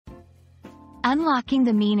Unlocking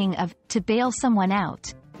the meaning of to bail someone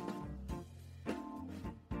out.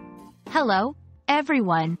 Hello,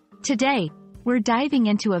 everyone. Today, we're diving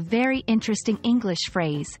into a very interesting English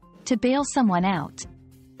phrase, to bail someone out.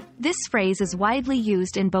 This phrase is widely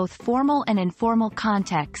used in both formal and informal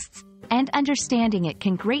contexts, and understanding it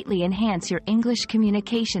can greatly enhance your English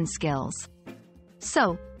communication skills.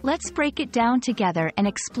 So, let's break it down together and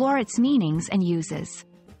explore its meanings and uses.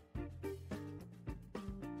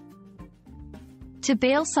 To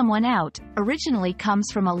bail someone out originally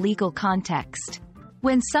comes from a legal context.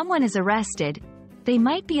 When someone is arrested, they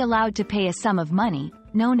might be allowed to pay a sum of money,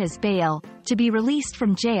 known as bail, to be released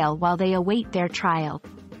from jail while they await their trial.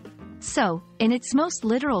 So, in its most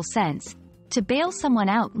literal sense, to bail someone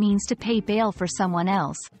out means to pay bail for someone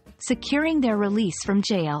else, securing their release from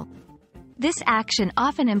jail. This action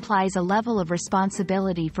often implies a level of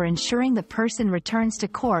responsibility for ensuring the person returns to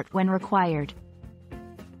court when required.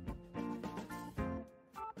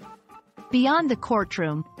 Beyond the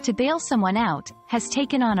courtroom, to bail someone out has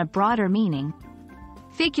taken on a broader meaning.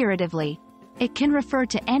 Figuratively, it can refer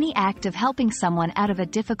to any act of helping someone out of a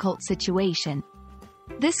difficult situation.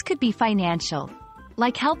 This could be financial,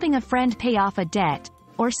 like helping a friend pay off a debt,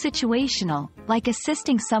 or situational, like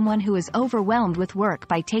assisting someone who is overwhelmed with work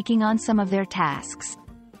by taking on some of their tasks.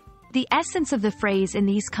 The essence of the phrase in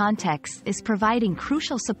these contexts is providing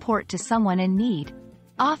crucial support to someone in need,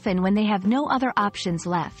 often when they have no other options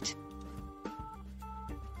left.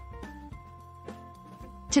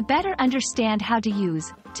 To better understand how to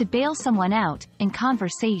use to bail someone out in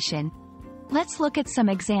conversation, let's look at some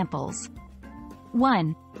examples.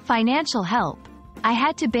 1. Financial help. I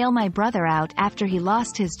had to bail my brother out after he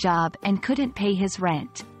lost his job and couldn't pay his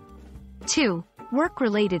rent. 2.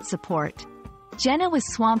 Work-related support. Jenna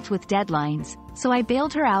was swamped with deadlines, so I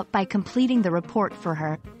bailed her out by completing the report for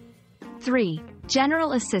her. 3.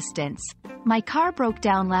 General assistance. My car broke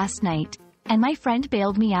down last night, and my friend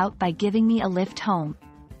bailed me out by giving me a lift home.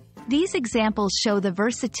 These examples show the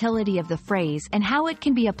versatility of the phrase and how it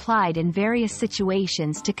can be applied in various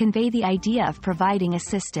situations to convey the idea of providing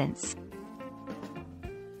assistance.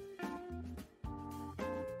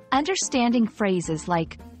 Understanding phrases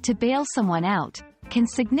like, to bail someone out, can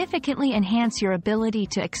significantly enhance your ability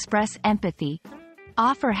to express empathy,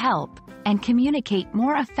 offer help, and communicate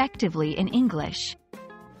more effectively in English.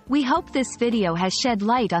 We hope this video has shed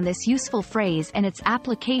light on this useful phrase and its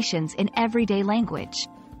applications in everyday language.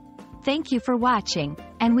 Thank you for watching,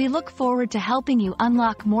 and we look forward to helping you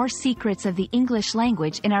unlock more secrets of the English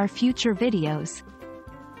language in our future videos.